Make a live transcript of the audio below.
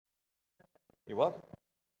You're welcome.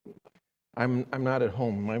 I'm not at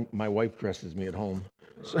home. My wife dresses me at home.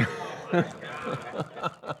 So,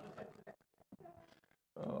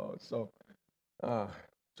 oh, uh,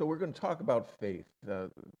 so we're going to talk about faith, the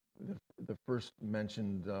first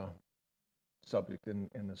mentioned subject in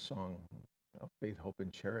the song, faith, hope,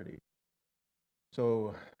 and charity.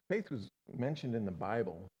 So faith was mentioned in the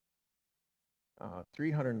Bible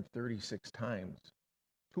 336 times,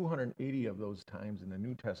 280 of those times in the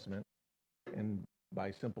New Testament, and by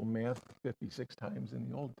simple math, 56 times in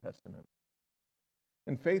the Old Testament.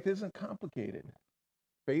 And faith isn't complicated.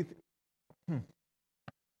 Faith, you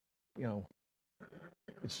know,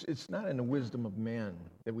 it's not in the wisdom of man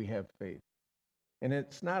that we have faith. And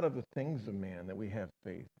it's not of the things of man that we have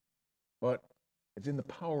faith, but it's in the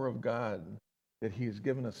power of God that he has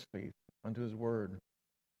given us faith unto his word.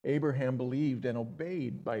 Abraham believed and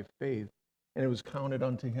obeyed by faith, and it was counted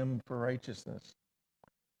unto him for righteousness.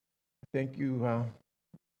 Thank you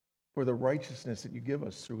for the righteousness that you give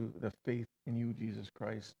us through the faith in you, Jesus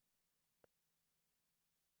Christ.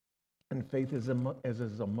 And faith is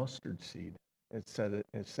a mustard seed. It's said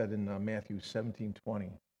in Matthew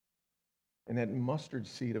 17:20. And that mustard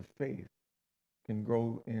seed of faith can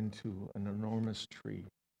grow into an enormous tree.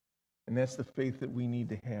 And that's the faith that we need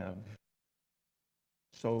to have.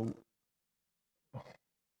 So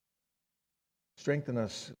strengthen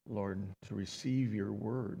us, Lord, to receive your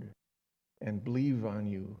word and believe on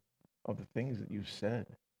you of the things that you've said.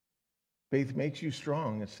 Faith makes you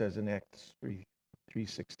strong, it says in Acts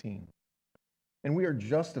 3:16. And we are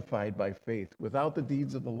justified by faith without the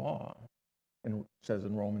deeds of the law. And it says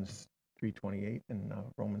in Romans 3:28 and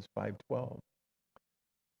Romans 5:12.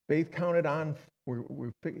 Faith counted on,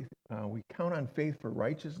 we count on faith for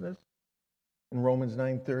righteousness in Romans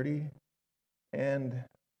 9:30. And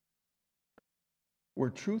where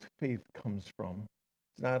truth faith comes from,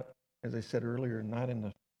 it's not, as I said earlier, not in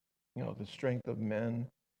the strength of men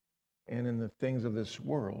and in the things of this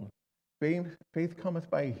world. Faith cometh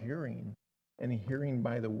by hearing, and hearing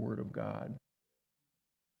by the word of God.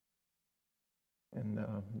 And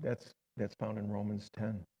that's found in Romans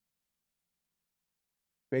 10.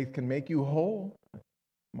 Faith can make you whole,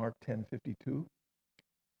 Mark 10:52.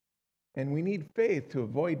 And we need faith to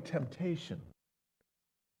avoid temptation,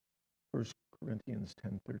 1 Corinthians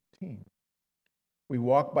 10:13. We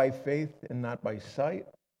walk by faith and not by sight.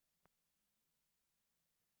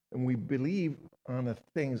 And we believe on the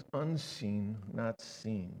things unseen, not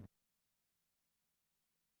seen.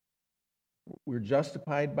 We're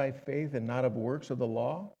justified by faith and not of works of the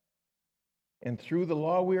law. And through the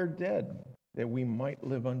law we are dead, that we might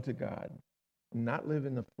live unto God. Not live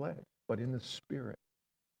in the flesh, but in the Spirit.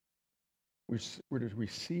 We're to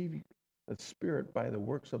receive the Spirit by the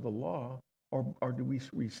works of the law, or do we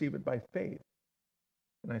receive it by faith?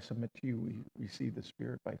 And I submit to you, we receive the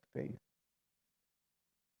Spirit by faith.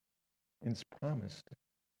 And it's promised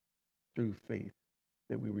through faith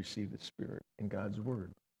that we receive the Spirit in God's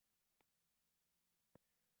Word.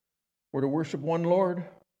 We're to worship one Lord,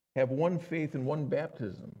 have one faith and one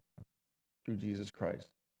baptism through Jesus Christ.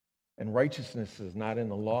 And righteousness is not in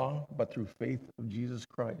the law, but through faith of Jesus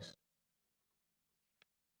Christ.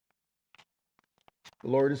 The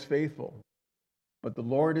Lord is faithful, but the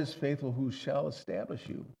Lord is faithful who shall establish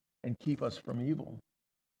you and keep us from evil.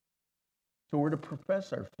 So we're to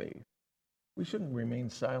profess our faith. We shouldn't remain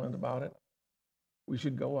silent about it. We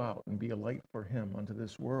should go out and be a light for him unto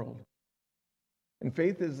this world. And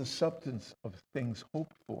faith is the substance of things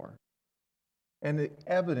hoped for, and the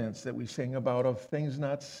evidence that we sing about of things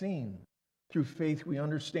not seen. Through faith we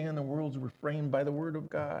understand the worlds were framed by the word of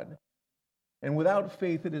God. And without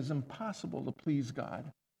faith it is impossible to please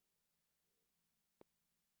God.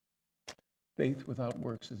 Faith without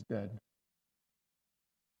works is dead.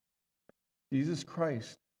 Jesus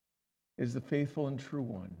Christ is the faithful and true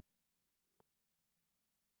one.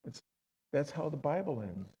 That's how the Bible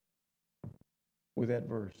ends, with that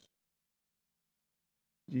verse.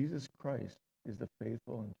 Jesus Christ is the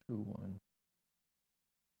faithful and true one.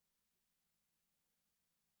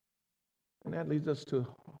 And that leads us to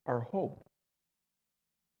our hope.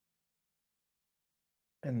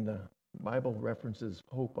 And the Bible references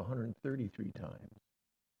hope 133 times.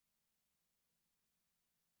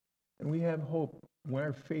 And we have hope when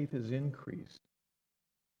our faith is increased.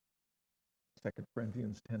 2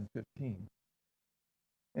 Corinthians 10:15.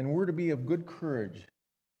 And we're to be of good courage,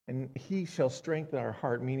 and he shall strengthen our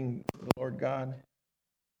heart, meaning the Lord God,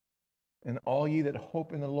 and all ye that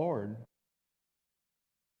hope in the Lord.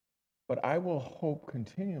 But I will hope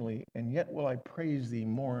continually, and yet will I praise thee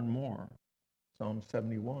more and more. Psalm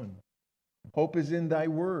 71. Hope is in thy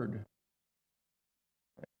word.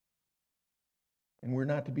 And we're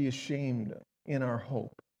not to be ashamed in our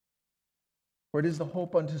hope. For it is the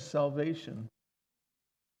hope unto salvation.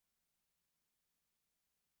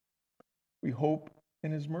 We hope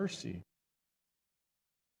in his mercy.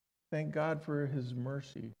 Thank God for his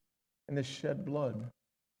mercy and the shed blood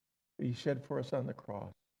that he shed for us on the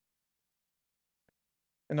cross.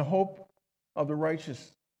 And the hope of the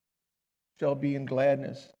righteous shall be in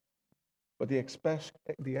gladness. But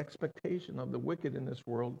the expectation of the wicked in this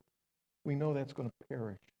world, we know that's going to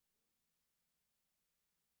perish.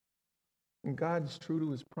 And God's true to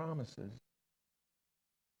his promises.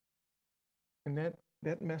 And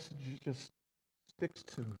that message just sticks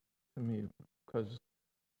to me, because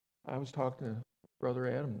I was talking to Brother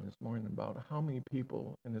Adam this morning about how many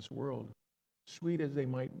people in this world, sweet as they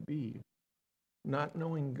might be, not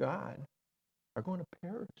knowing God, are going to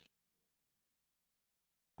perish.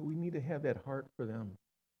 We need to have that heart for them.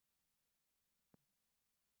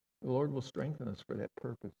 The Lord will strengthen us for that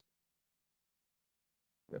purpose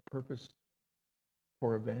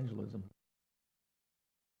for evangelism.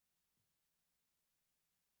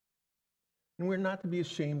 And we're not to be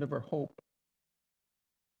ashamed of our hope,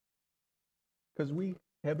 because we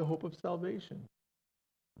have the hope of salvation.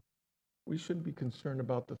 We shouldn't be concerned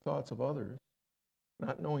about the thoughts of others,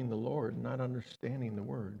 not knowing the Lord, not understanding the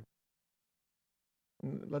Word.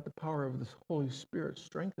 And let the power of the Holy Spirit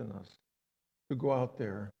strengthen us to go out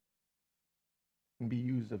there and be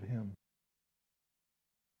used of him.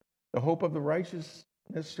 The hope of the righteousness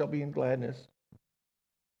shall be in gladness,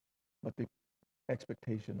 but the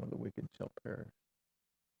expectation of the wicked shall perish.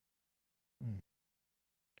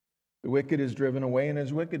 The wicked is driven away in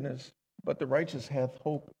his wickedness, but the righteous hath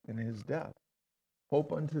hope in his death.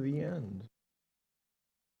 Hope unto the end.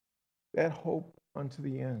 That hope unto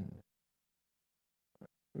the end.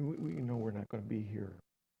 We know we're not going to be here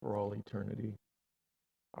for all eternity.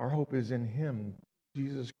 Our hope is in him,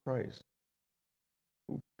 Jesus Christ,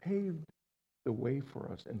 who paved the way for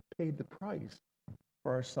us and paid the price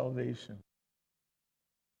for our salvation.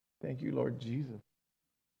 Thank you, Lord Jesus.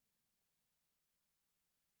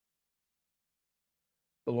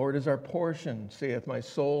 The Lord is our portion, saith my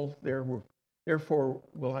soul, therefore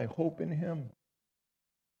will I hope in him.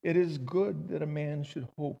 It is good that a man should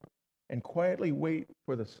hope and quietly wait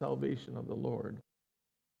for the salvation of the Lord.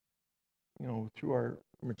 Through our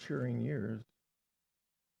maturing years,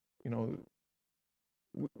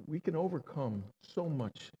 we can overcome so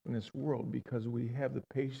much in this world because we have the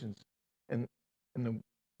patience and the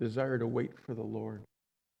desire to wait for the Lord.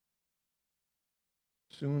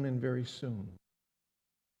 Soon and very soon,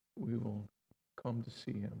 we will come to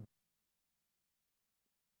see him.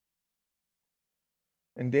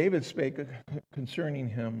 And David spake concerning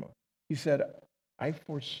him. He said, I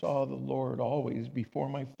foresaw the Lord always before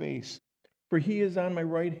my face, for he is on my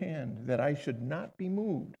right hand, that I should not be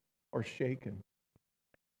moved or shaken.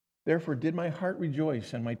 Therefore did my heart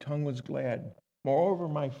rejoice, and my tongue was glad. Moreover,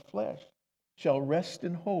 my flesh shall rest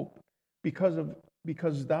in hope,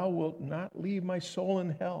 because thou wilt not leave my soul in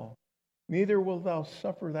hell, neither wilt thou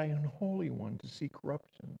suffer thy unholy one to see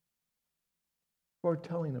corruption.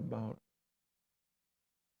 Foretelling about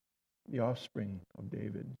the offspring of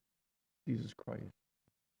David, Jesus Christ.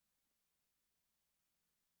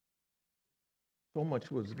 So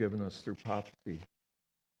much was given us through prophecy.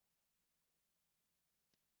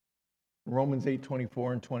 Romans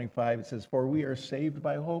 8:24 and 25, it says, for we are saved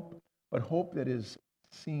by hope, but hope that is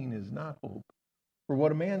seen is not hope. For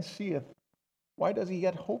what a man seeth, why does he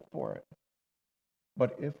yet hope for it?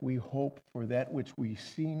 But if we hope for that which we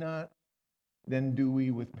see not, then do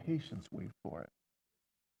we with patience wait for it.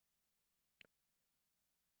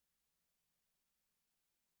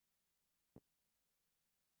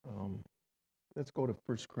 Let's go to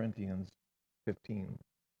 1 Corinthians 15,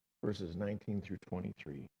 verses 19 through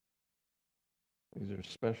 23. These are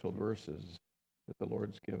special verses that the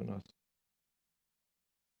Lord's given us.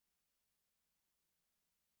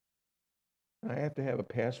 I have to have a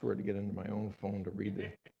password to get into my own phone to read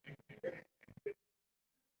it.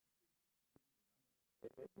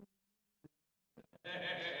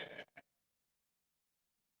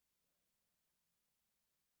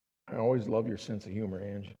 I always love your sense of humor,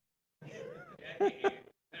 Ange.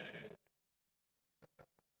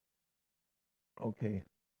 Okay.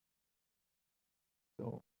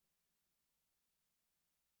 So,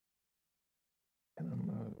 and I'm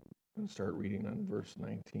going to start reading on verse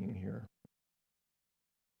 19 here.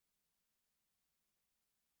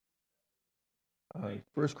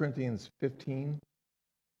 1 Corinthians 15,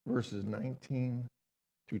 verses 19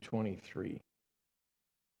 through 23.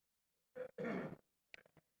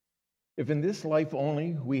 If in this life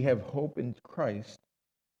only we have hope in Christ,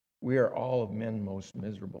 We are all of men most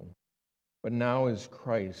miserable. But now is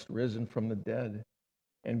Christ risen from the dead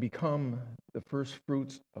and become the first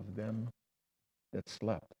fruits of them that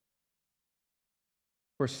slept.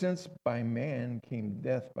 For since by man came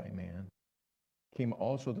death by man, came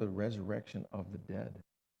also the resurrection of the dead.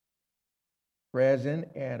 For as in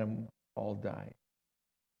Adam all die,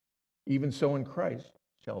 even so in Christ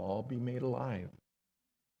shall all be made alive.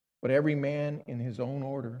 But every man in his own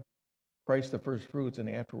order, Christ the first fruits, and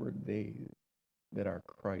afterward they that are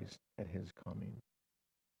Christ at his coming.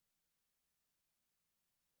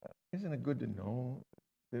 Isn't it good to know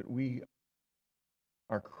that we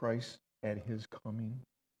are Christ at his coming?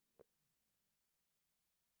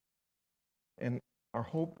 And our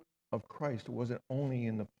hope of Christ wasn't only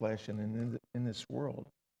in the flesh and in this world,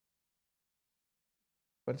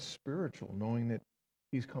 but it's spiritual, knowing that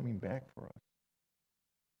he's coming back for us.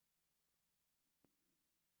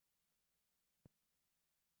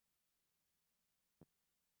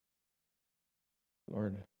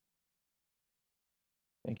 Lord,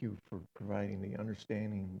 thank you for providing the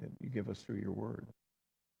understanding that you give us through your word.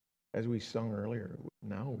 As we sung earlier,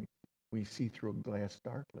 now we see through a glass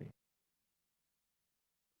darkly.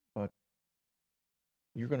 But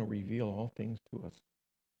you're going to reveal all things to us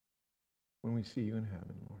when we see you in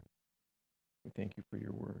heaven, Lord. We thank you for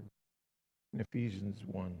your word. In Ephesians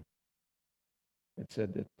 1, it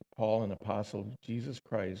said that Paul, an apostle of Jesus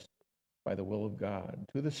Christ, by the will of God,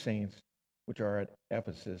 to the saints which are at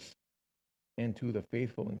Ephesus, and to the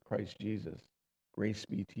faithful in Christ Jesus, grace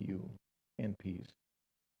be to you and peace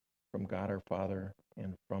from God our Father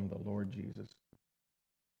and from the Lord Jesus.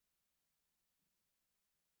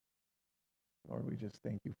 Lord, we just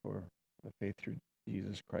thank you for the faith through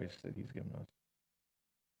Jesus Christ that he's given us.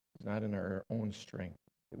 It's not in our own strength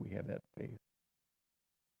that we have that faith.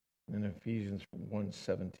 And in Ephesians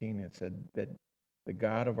 1:17, it said that the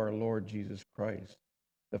God of our Lord Jesus Christ,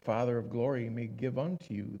 the Father of glory, may give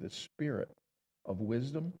unto you the spirit of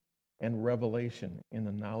wisdom and revelation in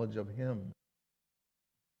the knowledge of him,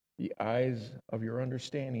 the eyes of your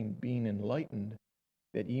understanding being enlightened,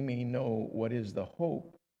 that ye may know what is the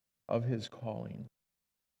hope of his calling,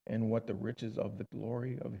 and what the riches of the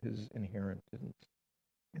glory of his inheritance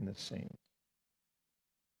in the saints.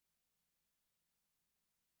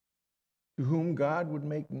 To whom God would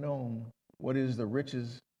make known what is the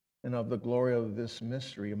riches and of the glory of this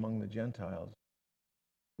mystery among the Gentiles,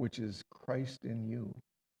 which is Christ in you,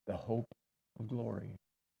 the hope of glory.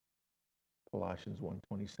 Colossians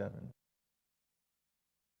 1:27.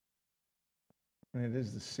 And it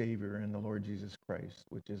is the Savior and the Lord Jesus Christ,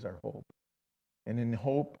 which is our hope. And in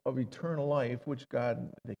hope of eternal life, which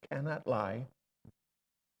God, that cannot lie.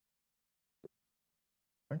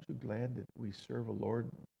 Aren't you glad that we serve a Lord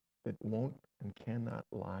that won't and cannot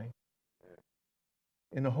lie?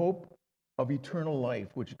 In the hope of eternal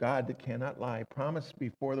life, which God that cannot lie promised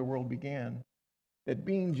before the world began, that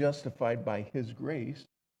being justified by his grace,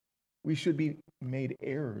 we should be made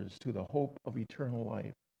heirs to the hope of eternal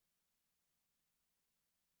life.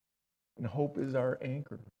 And hope is our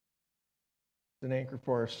anchor. It's an anchor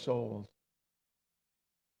for our souls.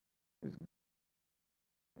 It's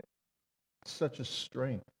such a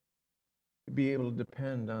strength to be able to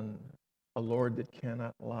depend on a Lord that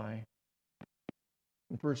cannot lie.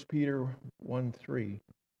 In 1 Peter 1:3,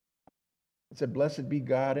 it said, "Blessed be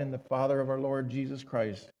God and the Father of our Lord Jesus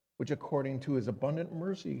Christ, which according to his abundant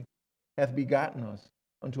mercy hath begotten us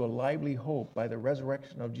unto a lively hope by the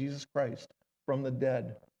resurrection of Jesus Christ from the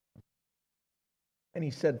dead." And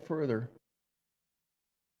he said further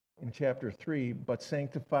in chapter 3, "But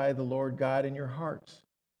sanctify the Lord God in your hearts,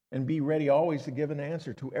 and be ready always to give an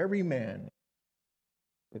answer to every man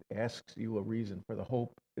that asks you a reason for the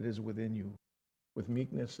hope that is within you, with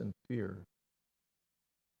meekness and fear,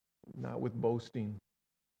 not with boasting,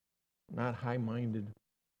 not high-minded,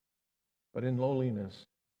 but in lowliness,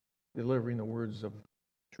 delivering the words of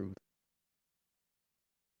truth.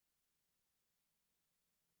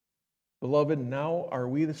 Beloved, now are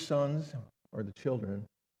we the sons or the children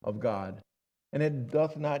of God, and it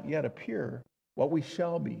doth not yet appear what we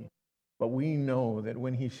shall be. But we know that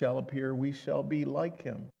when he shall appear, we shall be like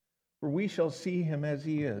him, for we shall see him as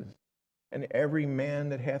he is. And every man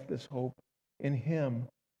that hath this hope in him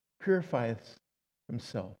purifieth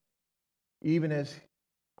himself, even as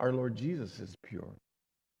our Lord Jesus is pure.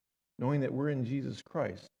 Knowing that we're in Jesus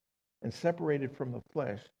Christ and separated from the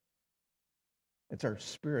flesh, it's our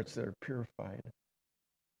spirits that are purified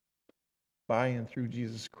by and through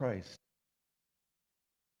Jesus Christ.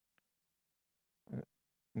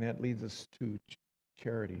 And that leads us to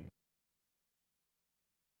charity.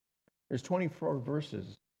 There's 24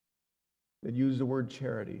 verses that use the word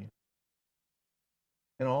charity.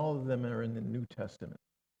 And all of them are in the New Testament.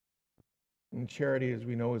 And charity, as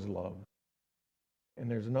we know, is love. And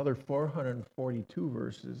there's another 442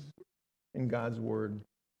 verses in God's word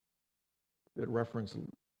that reference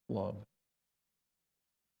love.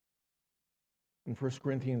 In 1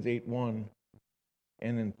 Corinthians 8:1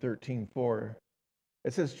 and in 13:4,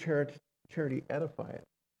 it says charity edifieth.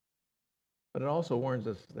 But it also warns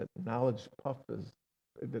us that knowledge puffs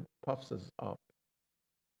us up.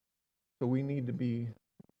 So we need to be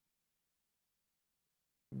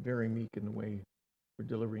very meek in the way we're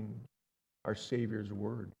delivering our Savior's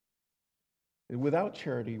word. Without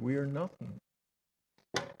charity, we are nothing.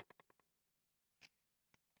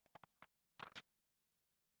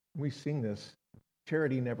 We sing this,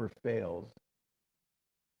 charity never fails.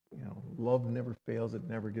 You know, love never fails, it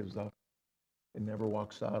never gives up, it never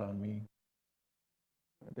walks out on me.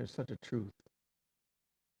 There's such a truth.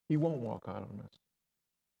 He won't walk out on us.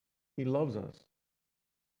 He loves us.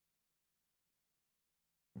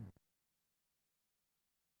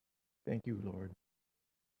 Thank you, Lord.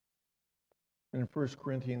 And in 1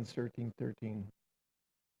 Corinthians 13:13,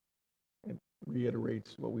 it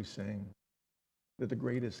reiterates what we sang, that the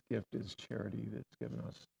greatest gift is charity that's given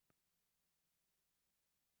us.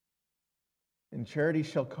 And charity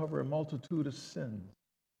shall cover a multitude of sins.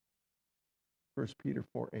 1 Peter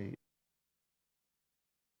 4:8.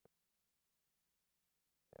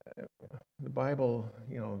 The Bible,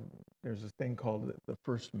 you know, there's this thing called the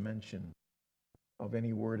first mention of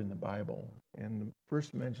any word in the Bible. And the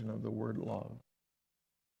first mention of the word love.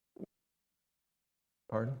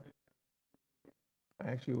 Pardon?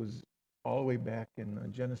 Actually, it was all the way back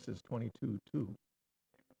in Genesis 22:2.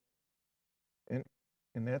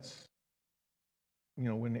 And that's, you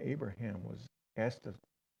know, when Abraham was asked to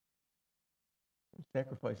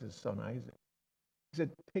sacrifice his son Isaac. He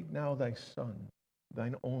said, take now thy son,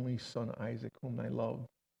 thine only son Isaac, whom I love,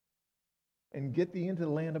 and get thee into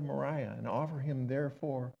the land of Moriah, and offer him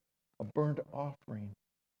therefore a burnt offering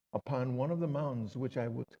upon one of the mountains which I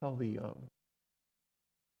will tell thee of.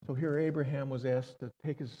 So here Abraham was asked to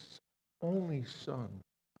take his only son.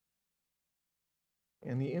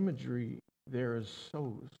 And the imagery there is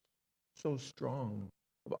so strong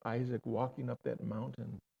of Isaac walking up that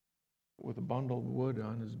mountain with a bundle of wood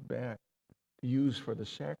on his back to use for the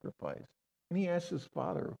sacrifice. And he asked his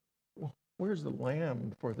father, well, where's the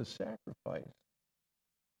lamb for the sacrifice?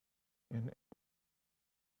 And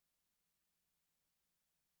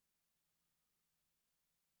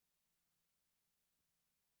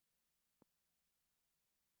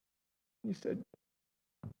he said,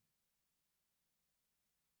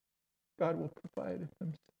 God will provide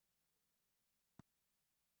him.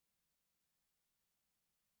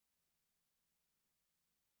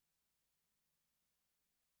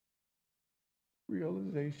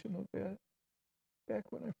 Realization of that back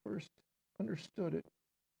when I first understood it.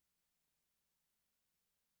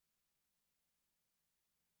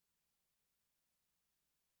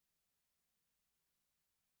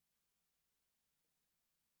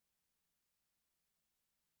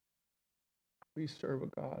 We serve a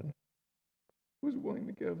God who is willing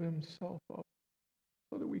to give himself up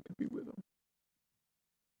so that we could be with him,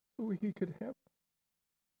 so he could have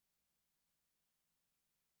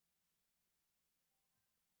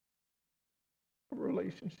a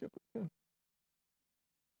relationship with him.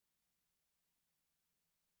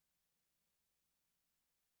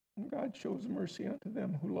 And God shows mercy unto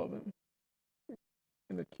them who love him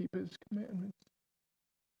and that keep his commandments.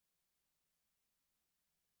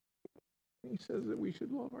 He says that we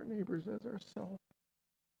should love our neighbors as ourselves.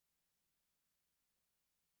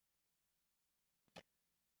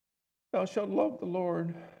 Thou shalt love the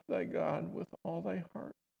Lord thy God with all thy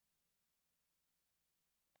heart,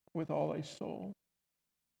 with all thy soul,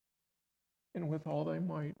 and with all thy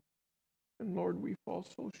might. And Lord, we fall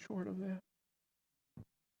so short of that.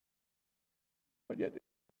 But yet,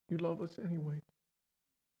 you love us anyway.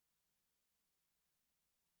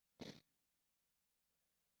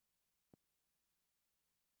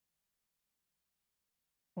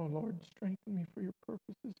 Oh Lord, strengthen me for your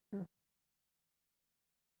purposes here.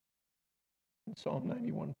 In Psalm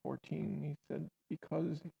 91:14, he said,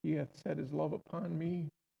 because he hath set his love upon me,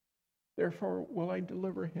 therefore will I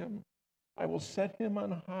deliver him. I will set him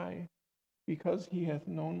on high, because he hath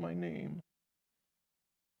known my name.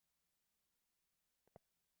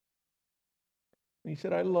 And he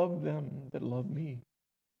said, I love them that love me,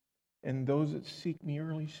 and those that seek me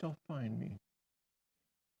early shall find me.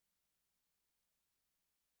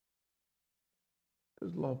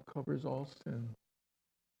 Because love covers all sin.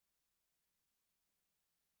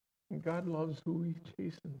 And God loves who he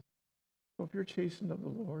chastens. So if you're chastened of the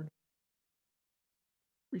Lord,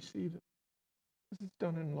 receive it, because it's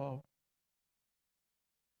done in love.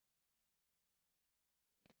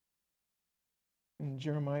 In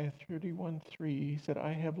Jeremiah 31:3, he said,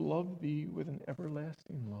 I have loved thee with an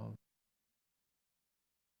everlasting love.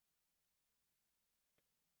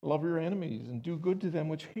 Love your enemies and do good to them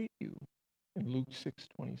which hate you. In Luke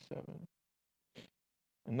 6:27.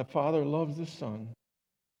 And the Father loves the Son,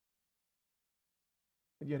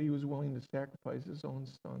 and yet he was willing to sacrifice his own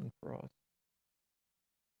Son for us.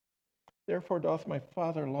 Therefore doth my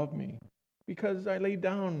Father love me, because I laid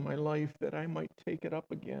down my life that I might take it up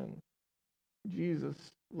again. Jesus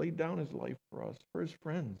laid down his life for us, for his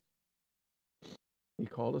friends. He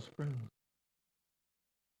called us friends.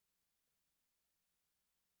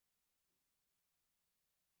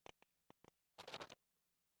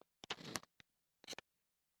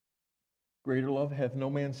 Greater love hath no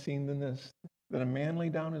man seen than this, that a man lay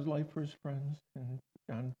down his life for his friends. In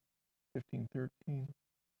John 15:13.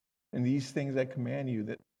 And these things I command you,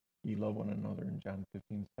 that ye love one another, in John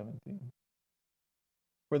 15:17.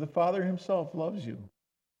 For the Father himself loves you,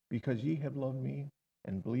 because ye have loved me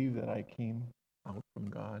and believe that I came out from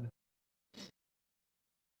God.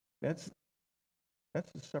 That's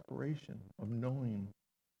the separation of knowing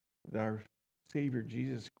that our Savior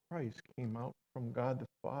Jesus Christ came out from God the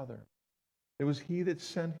Father. It was he that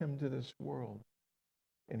sent him to this world,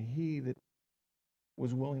 and he that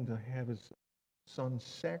was willing to have his Son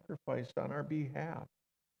sacrificed on our behalf,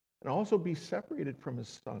 and also be separated from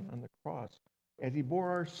his Son on the cross as he bore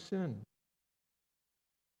our sin.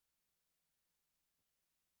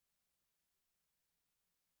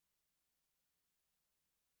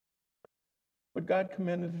 But God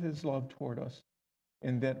commended his love toward us,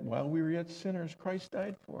 in that while we were yet sinners, Christ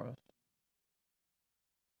died for us.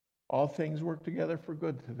 All things work together for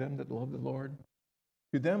good to them that love the Lord,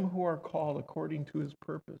 to them who are called according to his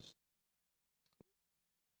purpose.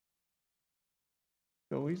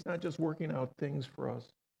 So he's not just working out things for us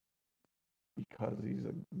because he's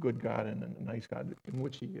a good God and a nice God, in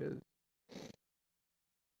which he is,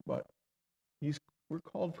 but we're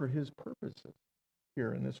called for his purposes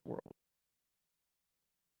here in this world.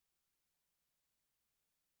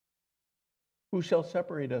 Who shall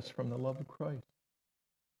separate us from the love of Christ?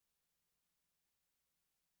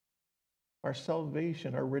 Our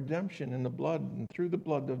salvation, our redemption in the blood and through the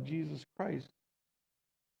blood of Jesus Christ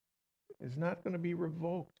is not going to be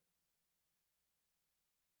revoked.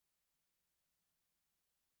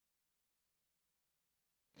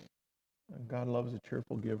 And God loves a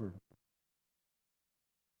cheerful giver.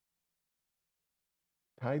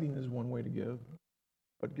 Tithing is one way to give,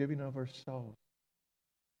 but giving of ourselves.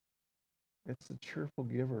 It's the cheerful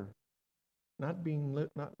giver, not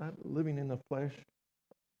living in the flesh,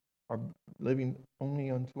 or living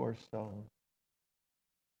only unto ourselves.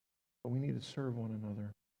 But we need to serve one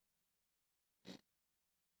another.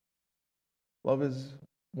 Love is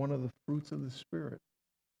one of the fruits of the Spirit.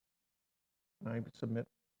 And I submit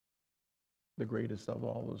the greatest of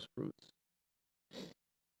all those fruits.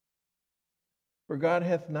 For God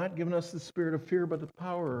hath not given us the spirit of fear, but the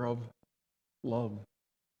power of love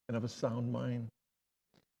and of a sound mind.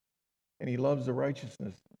 And he loves the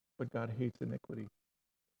righteousness, but God hates iniquity.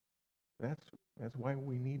 That's why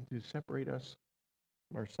we need to separate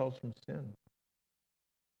ourselves from sin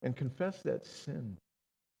and confess that sin.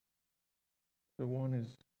 The one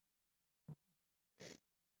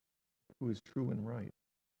who is true and right.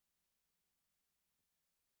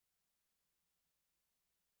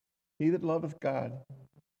 He that loveth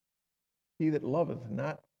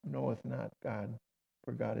not knoweth not God,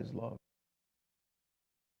 for God is love.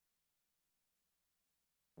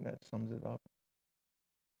 And that sums it up.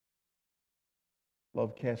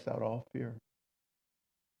 Love casts out all fear.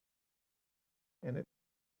 And it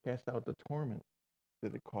casts out the torment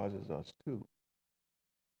that it causes us too.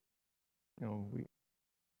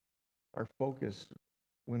 Our focus,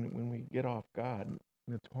 when we get off God,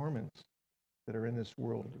 the torments that are in this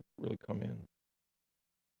world really come in.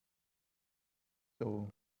 So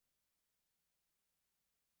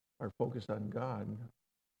our focus on God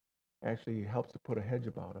actually helps to put a hedge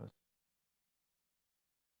about us.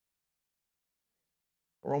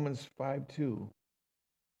 Romans 5:2,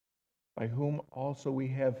 by whom also we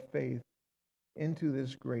have faith into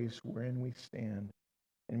this grace wherein we stand,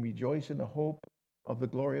 and rejoice in the hope of the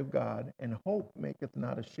glory of God. And hope maketh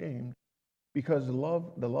not ashamed, because the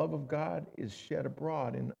love of God is shed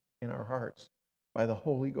abroad in our hearts by the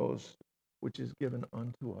Holy Ghost, which is given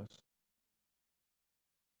unto us.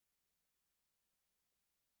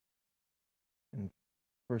 In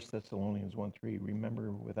 1 Thessalonians 1:3,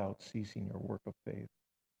 remember without ceasing your work of faith.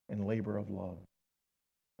 and labor of love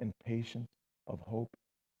and patience of hope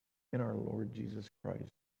in our Lord Jesus Christ,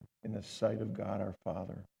 in the sight of God our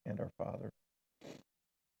Father and our Father.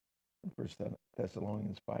 1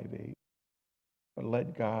 Thessalonians 5:8. But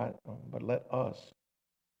let us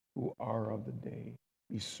who are of the day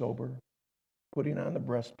be sober, putting on the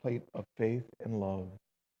breastplate of faith and love,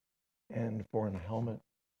 and for an helmet,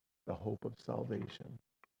 the hope of salvation.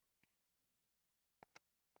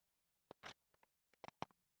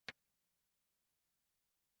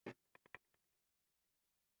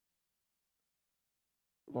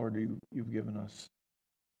 Lord, you've given us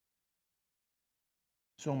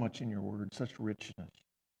so much in your word, such richness,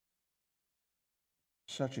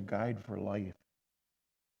 such a guide for life.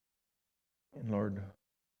 And Lord,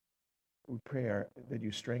 we pray that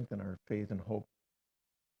you strengthen our faith and hope.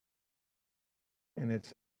 And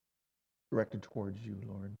it's directed towards you,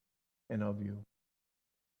 Lord, and of you,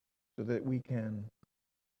 so that we can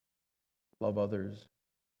love others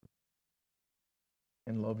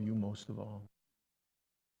and love you most of all.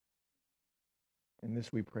 And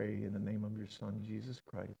this we pray in the name of your Son, Jesus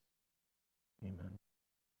Christ. Amen.